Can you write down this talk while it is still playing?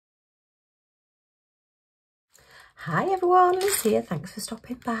Hi everyone, Liz here, thanks for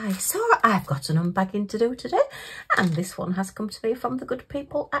stopping by. So I've got an unbagging to do today, and this one has come to me from the good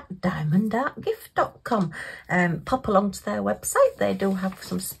people at diamondartgift.com. Pop along to their website, they do have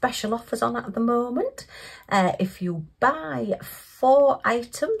some special offers on at the moment. If you buy 4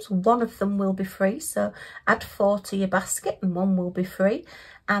 items, one of them will be free, so add 4 to your basket and one will be free.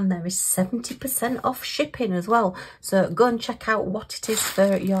 And there is 70% off shipping as well. So go and check out what it is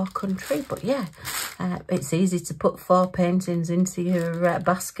for your country. But yeah, it's easy to put 4 paintings into your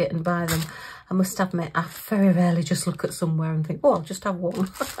basket and buy them. I must admit, I very rarely just look at somewhere and think, oh, I'll just have one.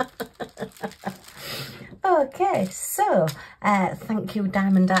 Okay, so thank you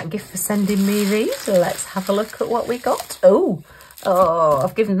Diamond Art Gift for sending me these. Let's have a look at what we got. Oh,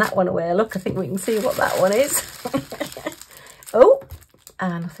 I've given that one away. Look, I think we can see what that one is. Oh.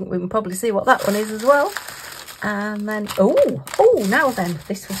 And I think we can probably see what that one is as well. And then, now then,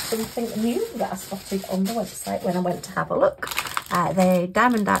 this was something new that I spotted on the website when I went to have a look. The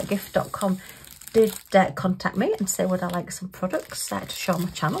diamondartgift.com did contact me and say, would I like some products to show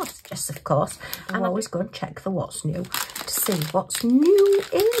my channel? Yes, of course. And I always go and check the what's new to see what's new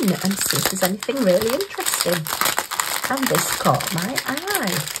in and see if there's anything really interesting. And this caught my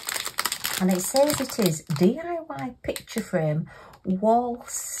eye. And it says it is DIY picture frame wall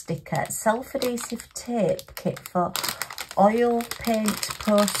sticker self-adhesive tape kit for oil paint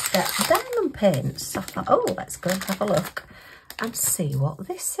poster diamond paints. I thought, oh, let's go and have a look and see what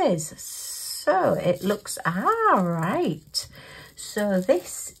this is. So it looks right. So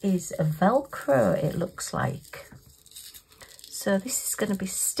this is a Velcro, it looks like. So this is going to be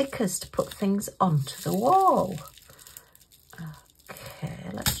stickers to put things onto the wall. Okay,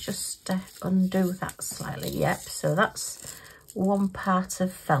 let's just undo that slightly. Yep, so that's one part of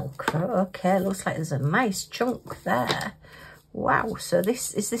Velcro. Okay, looks like there's a nice chunk there. Wow, so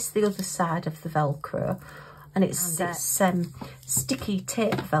is this the other side of the Velcro? And it's sticky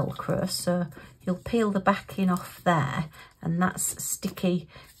tape Velcro, so you'll peel the backing off there, and that's sticky,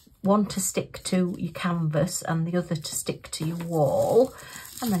 one to stick to your canvas and the other to stick to your wall.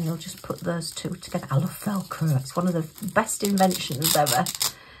 And then you'll just put those two together. I love Velcro, it's one of the best inventions ever.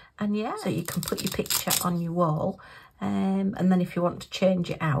 And yeah, so you can put your picture on your wall. And then if you want to change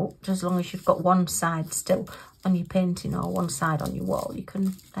it out, as long as you've got one side still on your painting or one side on your wall, you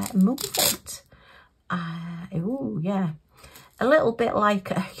can move it. Oh yeah, a little bit like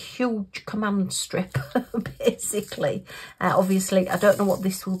a huge command strip, basically. Obviously, I don't know what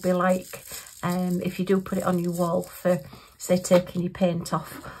this will be like if you do put it on your wall for, say, taking your paint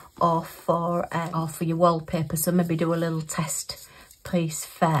off, or for your wallpaper. So maybe do a little test piece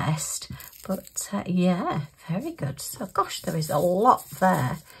first. But yeah, very good. So gosh, there is a lot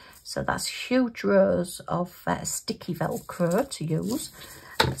there. So that's huge rows of sticky Velcro to use.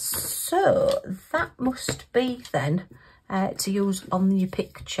 So that must be then to use on your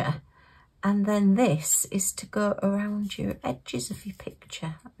picture. And then this is to go around your edges of your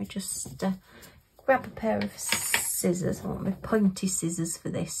picture. Let me just grab a pair of scissors. I want my pointy scissors for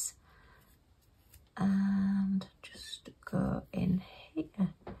this. And just go in here.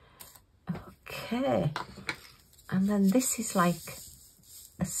 Okay, and then this is like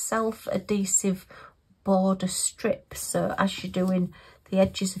a self-adhesive border strip. So as you're doing the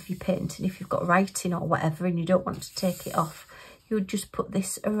edges of your painting, if you've got writing or whatever and you don't want to take it off, you would just put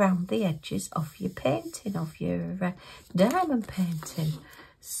this around the edges of your painting, of your diamond painting.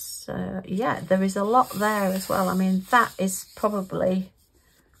 So yeah, there is a lot there as well. I mean, that is probably,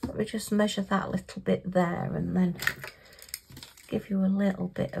 let me just measure that little bit there and then give you a little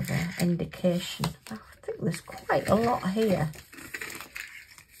bit of an indication. I think there's quite a lot here.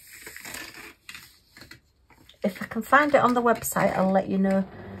 If I can find it on the website, I'll let you know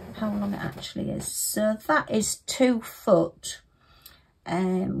how long it actually is. So that is 2 foot,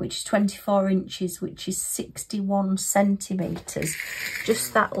 which is 24 inches, which is 61 centimetres.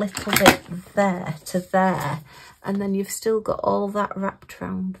 Just that little bit there to there. And then you've still got all that wrapped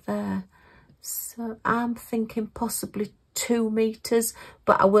around there. So I'm thinking possibly 2 meters,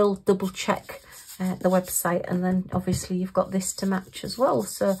 but I will double check the website. And then obviously you've got this to match as well,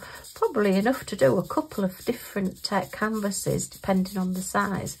 so probably enough to do a couple of different canvases depending on the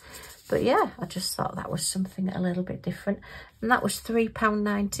size. But yeah, I just thought that was something a little bit different. And that was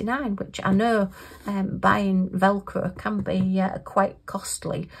 £3.99, which I know buying Velcro can be quite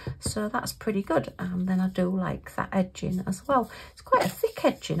costly, so that's pretty good. And then I do like that edging as well. It's quite a thick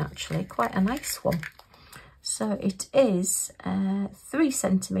edging actually, quite a nice one. So it is 3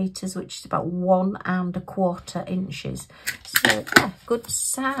 centimetres, which is about 1 1/4 inches. So yeah, good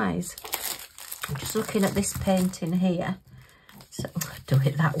size. I'm just looking at this painting here. So do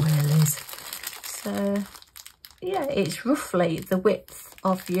it that way, Liz. So yeah, it's roughly the width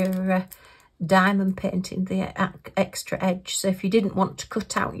of your diamond painting, the extra edge. So if you didn't want to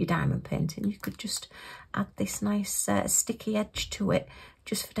cut out your diamond painting, you could just add this nice sticky edge to it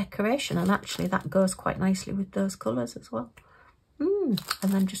just for decoration, and actually that goes quite nicely with those colours as well. And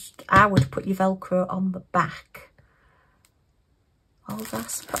then just, I would put your Velcro on the back. Oh,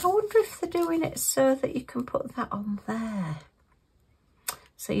 that's, but I wonder if they're doing it so that you can put that on there.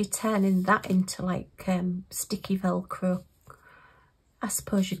 So you're turning that into like sticky Velcro. I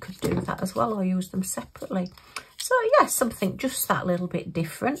suppose you could do that as well, or use them separately. So yeah, something just that little bit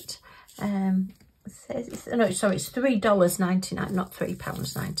different. No, sorry, it's $3.99, not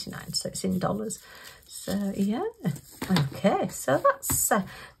 £3.99, so it's in dollars. So yeah, okay, so that's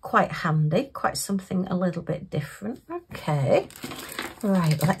quite handy, quite something a little bit different. Okay,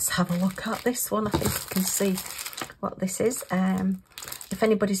 right, let's have a look at this one. I think you can see what this is. If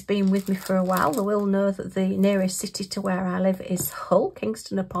anybody's been with me for a while, they will know that the nearest city to where I live is Hull,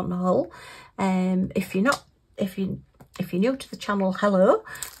 Kingston upon Hull. If you're new to the channel, hello,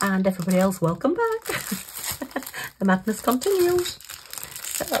 and everybody else, welcome back. The madness continues.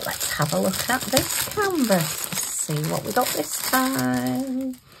 So let's have a look at this canvas. Let's see what we got this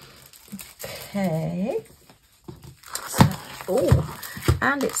time. Okay. So, oh,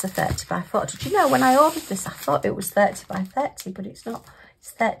 and it's a 30 by 40. Do you know, when I ordered this, I thought it was 30 by 30, but it's not. It's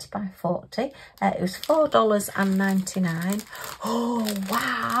 30 by 40. It was $4.99. Oh,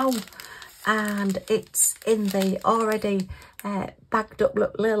 wow. And it's in the already bagged up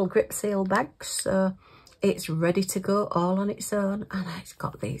little grip seal bags, so it's ready to go all on its own. And it's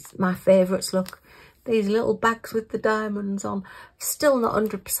got these, my favourites, look, these little bags with the diamonds on. Still not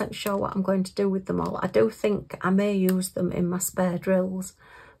 100% sure what I'm going to do with them all. I do think I may use them in my spare drills,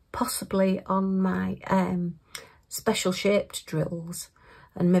 possibly on my special shaped drills,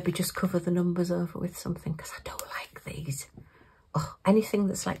 and maybe just cover the numbers over with something, because I do like these. Oh, anything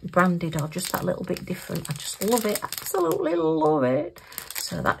that's like branded or just that little bit different, I just love it, absolutely love it.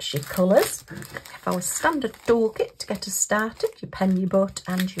 So that's your colours. If I was standard toolkit to get us started, your pen, your boat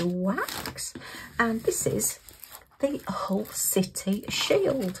and your wax. And this is the Hull City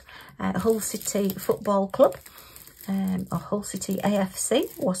Shield. Hull City Football Club, or Hull City AFC,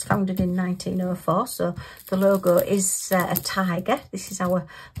 was founded in 1904. So the logo is a tiger. This is our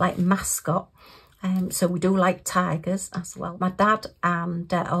like mascot. So we do like tigers as well. My dad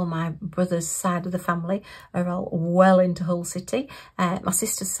and all my brother's side of the family are all well into Hull City. My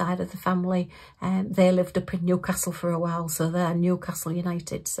sister's side of the family, they lived up in Newcastle for a while, so they're Newcastle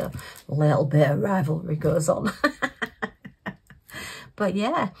United. So a little bit of rivalry goes on. But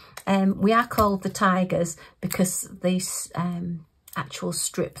yeah, we are called the Tigers because this actual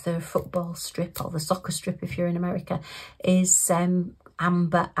strip, the football strip or the soccer strip if you're in America, is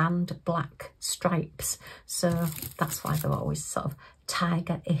amber and black stripes, so that's why they're always sort of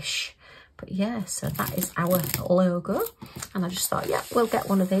tiger-ish. But yeah, so that is our logo, and I just thought, yeah, we'll get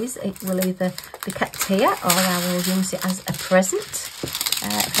one of these. It will either be kept here or I will use it as a present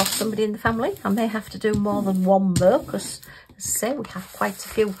for somebody in the family. I may have to do more than one though, because as I say, we have quite a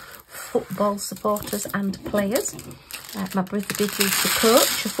few football supporters and players. My brother did used to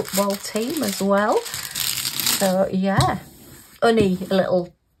coach a football team as well, so yeah. Only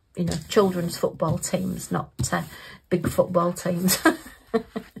little, you know, children's football teams, not big football teams.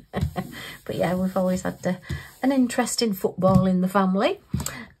 But yeah, we've always had an interest in football in the family.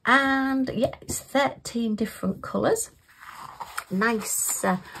 And yeah, it's 13 different colours. Nice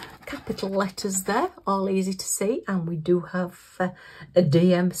capital letters there, all easy to see. And we do have a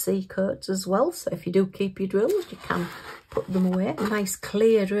DMC codes as well. So if you do keep your drills, you can put them away. A nice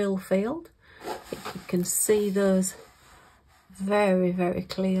clear drill field. You can see those very, very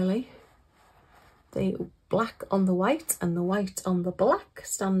clearly. The black on the white and the white on the black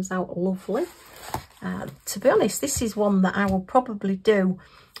stands out lovely. To be honest, this is one that I will probably do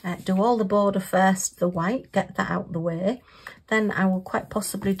all the border first, the white, get that out the way. Then I will quite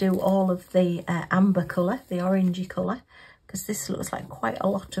possibly do all of the amber colour, the orangey colour, because this looks like quite a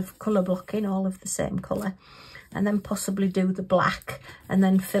lot of colour blocking, all of the same colour. And then possibly do the black and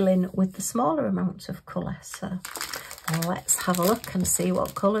then fill in with the smaller amounts of colour. So let's have a look and see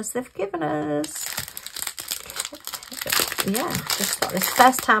what colours they've given us. Yeah, just thought this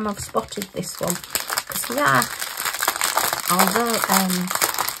first time I've spotted this one, because we are, although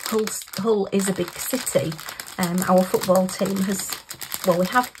Hull is a big city, our football team has, well, we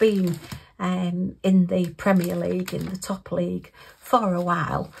have been in the Premier League, in the top league for a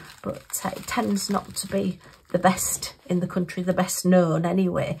while, but it tends not to be the best in the country, the best known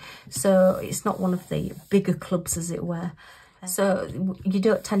anyway, so it's not one of the bigger clubs as it were. So you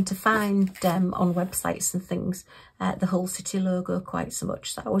don't tend to find on websites and things the Hull City logo quite so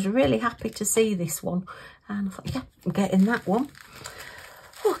much. So I was really happy to see this one, and I thought, yeah, I'm getting that one.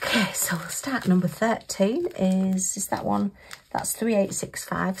 Okay, so we'll start. Number 13 is that one. That's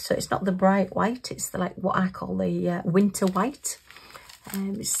 3865. So it's not the bright white, it's the, like, what I call the winter white.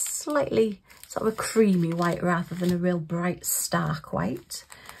 It's slightly sort of a creamy white rather than a real bright stark white.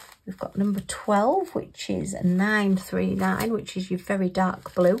 We've got number 12, which is 939, which is your very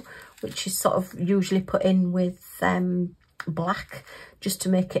dark blue, which is sort of usually put in with black, just to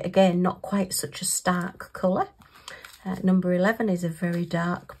make it, again, not quite such a stark colour. Number 11 is a very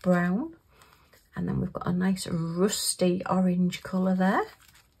dark brown. And then we've got a nice rusty orange colour there.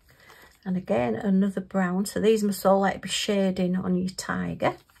 And again, another brown. So these must all like be shading on your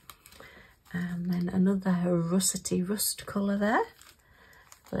tiger. And then another rusty rust colour there.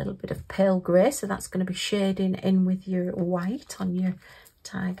 A little bit of pale grey, so that's going to be shading in with your white on your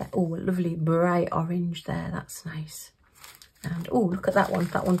tiger. Oh, a lovely bright orange there, that's nice. And oh, look at that one.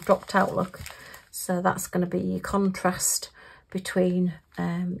 That one dropped out, look. So that's going to be your contrast between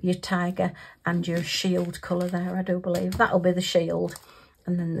your tiger and your shield colour there, I do believe. That'll be the shield.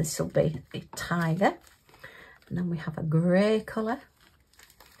 And then this will be the tiger. And then we have a grey colour.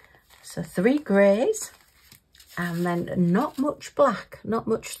 So 3 greys. And then not much black, not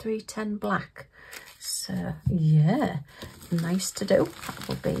much 310 black. So yeah, nice to do. That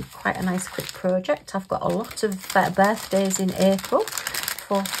will be quite a nice quick project. I've got a lot of birthdays in April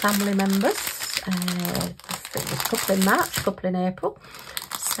for family members. I think there's a couple in March, a couple in April.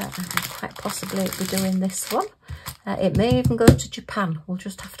 So I'll quite possibly be doing this one. It may even go to Japan. We'll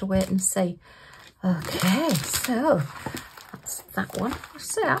just have to wait and see. Okay, so that's that one. I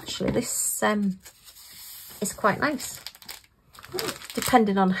say actually this is quite nice.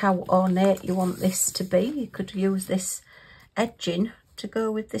 Depending on how ornate you want this to be, you could use this edging to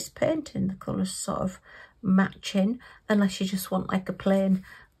go with this painting. The colours sort of matching, unless you just want like a plain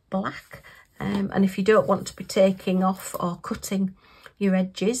black. And if you don't want to be taking off or cutting your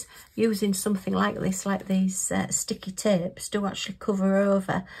edges, using something like this, like these sticky tapes, do actually cover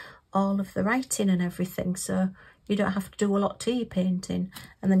over all of the writing and everything, so you don't have to do a lot to your painting.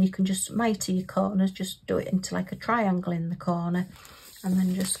 And then you can just mitre your corners, just do it into like a triangle in the corner, and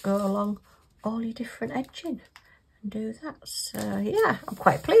then just go along all your different edging and do that. So yeah, I'm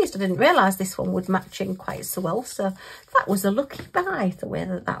quite pleased. I didn't realise this one would match in quite so well, so that was a lucky buy, the way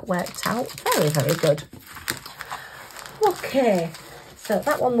that that worked out. Very, very good. Okay, so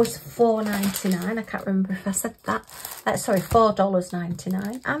that one was $4.99. I can't remember if I said that. Sorry,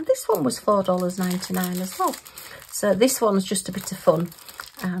 $4.99. And this one was $4.99 as well. So this one's just a bit of fun.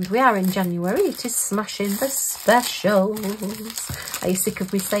 And we are in January. It is Smashing the Specials. Are you sick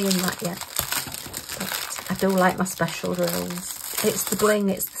of me saying that yet? But I do like my special drills. It's the bling,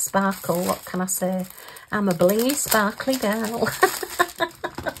 it's the sparkle. What can I say? I'm a blingy, sparkly girl.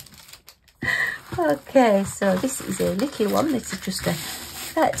 Okay, so this is a little one. This is just a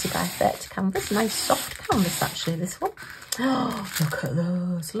 30 by 30 canvas. Nice soft canvas actually, this one. Oh, look at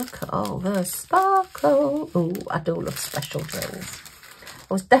those. Look at all those sparkle. Oh, I do love special drills.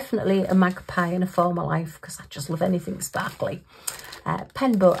 I was definitely a magpie in a former life because I just love anything sparkly.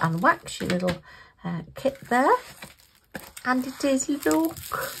 Pen, boat and wax, your little kit there. And it is, look.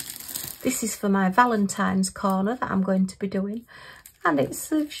 This is for my Valentine's corner that I'm going to be doing. And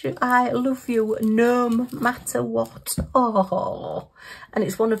it's I love you no matter what. Oh, and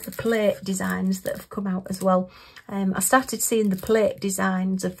it's one of the plate designs that have come out as well. I started seeing the plate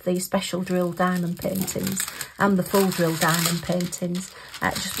designs of the special drill diamond paintings and the full drill diamond paintings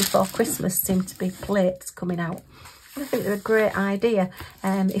just before Christmas. Seemed to be plates coming out. I think they're a great idea.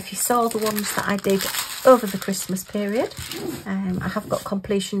 If you saw the ones that I did over the Christmas period, I have got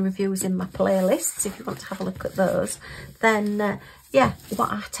completion reviews in my playlists if you want to have a look at those. Then yeah,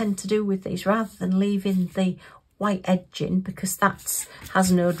 what I tend to do with these, rather than leaving the white edging because that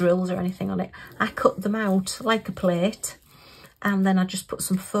has no drills or anything on it, I cut them out like a plate, and then I just put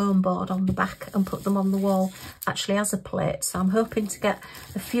some foam board on the back and put them on the wall actually as a plate. So I'm hoping to get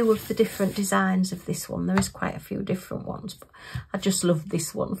a few of the different designs of this one. There is quite a few different ones, but I just love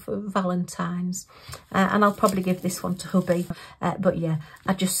this one for Valentine's. And I'll probably give this one to hubby. But yeah,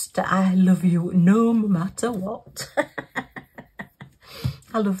 I love you no matter what.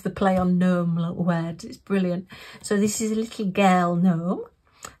 I love the play on gnome words. It's brilliant. So this is a little girl gnome.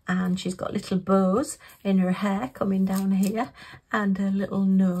 And she's got little bows in her hair coming down here and her little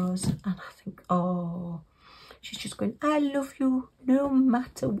nose. And I think, oh, she's just going, I love you no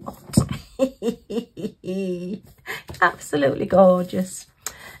matter what. Absolutely gorgeous.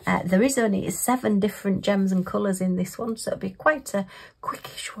 There is only 7 different gems and colours in this one, so it'll be quite a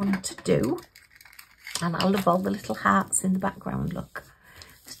quickish one to do. And I love all the little hearts in the background, look.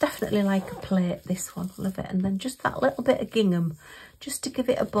 It's definitely like a plate, this one, love it. And then just that little bit of gingham, just to give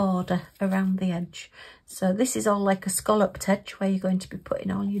it a border around the edge. So this is all like a scalloped edge where you're going to be putting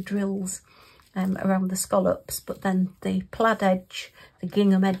all your drills around the scallops, but then the plaid edge, the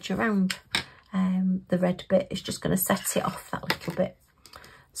gingham edge around the red bit is just going to set it off that little bit.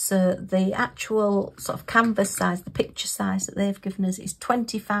 So the actual sort of canvas size, the picture size that they've given us is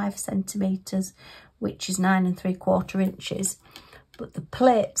 25 centimetres, which is 9 3/4 inches. But the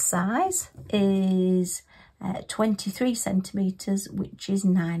plate size is 23 centimetres, which is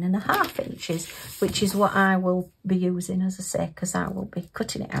 9 1/2 inches, which is what I will be using, as I say, because I will be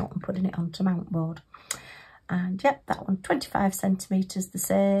cutting it out and putting it onto mount board. And yep, that one, 25 centimetres the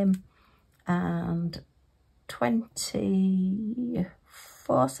same, and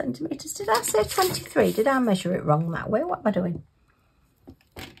 24 centimetres. Did I say 23? Did I measure it wrong that way? What am I doing?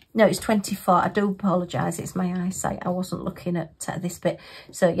 No, it's 24. I do apologise. It's my eyesight. I wasn't looking at this bit.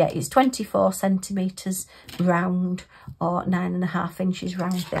 So, yeah, it's 24 centimetres round, or 9 1/2 inches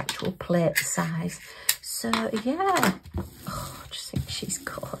round, the actual plate size. So, yeah. Oh, I just think she's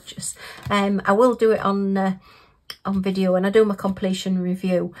gorgeous. I will do it on video. When I do my completion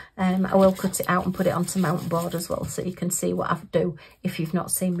review, I will cut it out and put it onto mount board as well, so you can see what I do if you've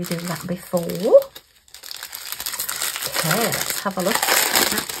not seen me do that before. Okay, let's have a look at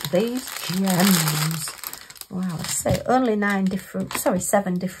these gems. Wow, I say only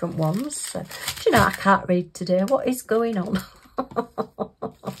 7 different ones. So, do you know, I can't read today. What is going on?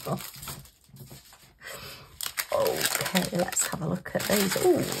 Okay, let's have a look at these.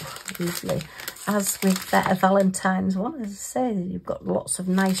 Oh, lovely. As with a Valentine's one, as I say, you've got lots of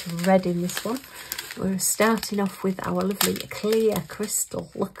nice red in this one. We're starting off with our lovely clear crystal.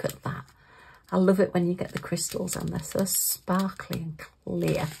 Look at that. I love it when you get the crystals and they're so sparkly and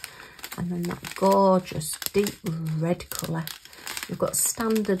clear. And then that gorgeous deep red colour. You've got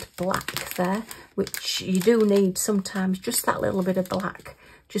standard black there, which you do need sometimes, just that little bit of black,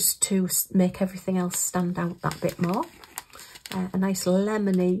 just to make everything else stand out that bit more. A nice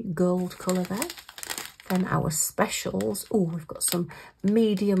lemony gold colour there. Then our specials. Oh, we've got some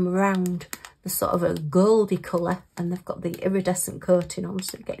medium round, the sort of a goldy colour, and they've got the iridescent coating on,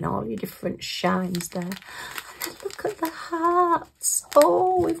 so you're getting all your different shines there. And look at the hearts.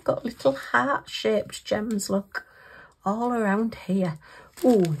 Oh, we've got little heart-shaped gems, look, all around here.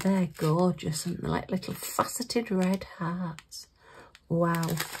 Oh, they're gorgeous, and they're like little faceted red hearts.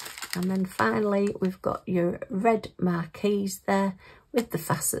 Wow. And then finally, we've got your red marquees there with the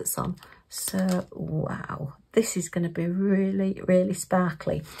facets on. So, wow, this is going to be really, really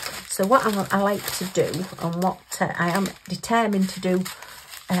sparkly. So what I like to do, and what I am determined to do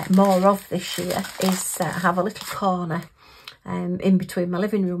more of this year, is have a little corner in between my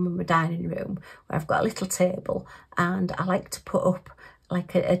living room and my dining room, where I've got a little table, and I like to put up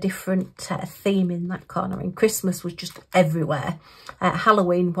like a different theme in that corner. And Christmas was just everywhere.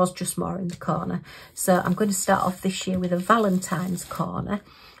 Halloween was just more in the corner. So I'm going to start off this year with a Valentine's corner.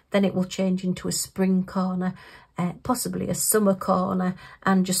 Then it will change into a spring corner, possibly a summer corner,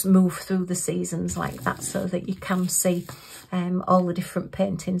 and just move through the seasons like that, so that you can see all the different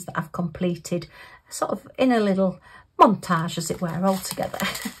paintings that I've completed, sort of in a little montage, as it were, all together.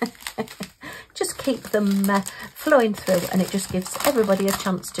 Just keep them flowing through, and it just gives everybody a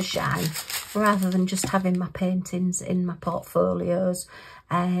chance to shine, rather than just having my paintings in my portfolios.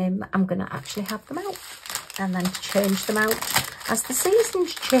 I'm going to actually have them out and then change them out as the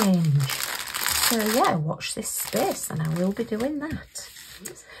seasons change. So yeah, watch this space, and I will be doing that.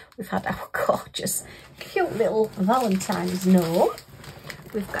 We've had our gorgeous, cute little Valentine's gnome.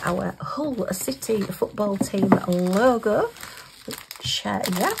 We've got our Hull City football team logo, which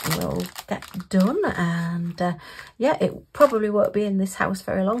yeah, we'll get done. And yeah, it probably won't be in this house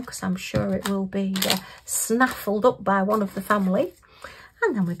very long, because I'm sure it will be snaffled up by one of the family.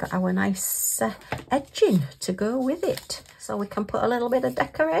 And then we've got our nice edging to go with it, so we can put a little bit of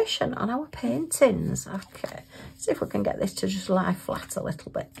decoration on our paintings. Okay, see if we can get this to just lie flat a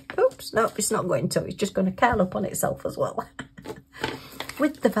little bit. Oops, nope, it's not going to. It's just going to curl up on itself as well.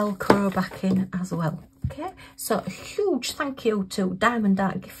 With the Velcro backing as well. Okay, so a huge thank you to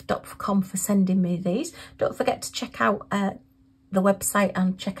diamondartgift.com for sending me these. Don't forget to check out the website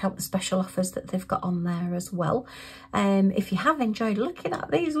and check out the special offers that they've got on there as well. If you have enjoyed looking at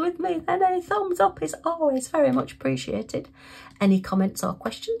these with me, then a thumbs up is always very much appreciated. Any comments or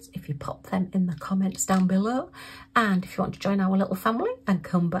questions, if you pop them in the comments down below. And if you want to join our little family and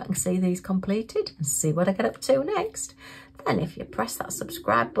come back and see these completed and see what I get up to next, then if you press that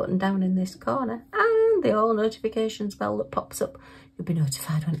subscribe button down in this corner and the all notifications bell that pops up, you'll be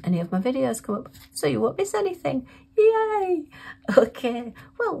notified when any of my videos come up, so you won't miss anything. Yay! Okay,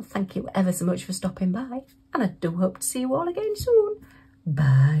 well, thank you ever so much for stopping by, and I do hope to see you all again soon.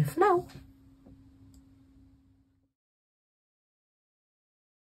 Bye for now.